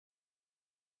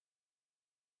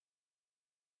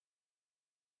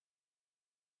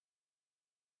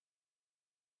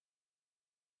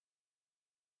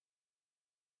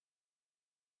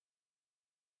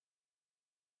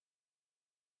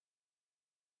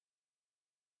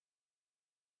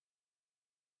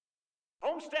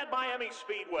Homestead Miami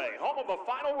Speedway, home of the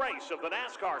final race of the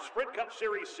NASCAR Sprint Cup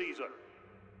Series season.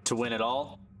 To win it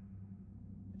all,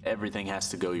 everything has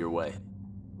to go your way.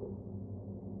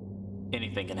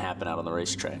 Anything can happen out on the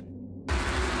racetrack,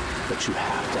 but you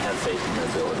have to have faith in your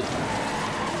ability,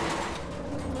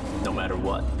 no matter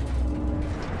what.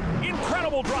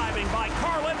 Incredible driving by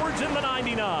Carl Edwards in the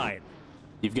 99.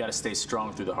 You've got to stay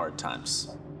strong through the hard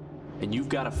times, and you've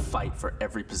got to fight for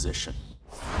every position.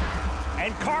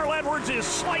 And Carl Edwards is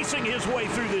slicing his way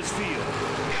through this field.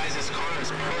 Guys, this car is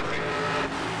perfect.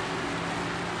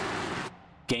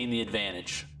 Gain the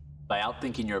advantage by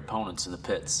outthinking your opponents in the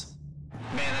pits.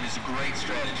 Man, that is a great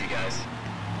strategy, guys.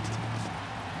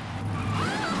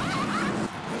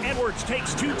 Edwards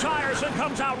takes 2 tires and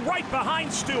comes out right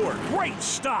behind Stewart. Great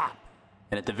stop.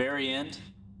 And at the very end,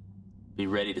 be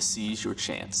ready to seize your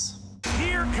chance.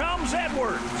 Here comes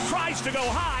Edwards. Tries to go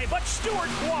high, but Stewart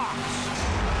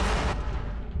blocks.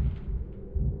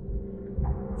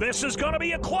 This is going to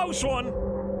be a close one.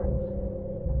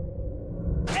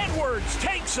 Edwards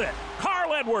takes it.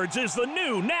 Carl Edwards is the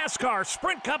new NASCAR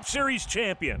Sprint Cup Series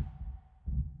champion.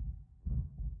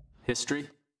 History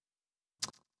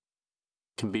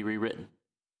can be rewritten.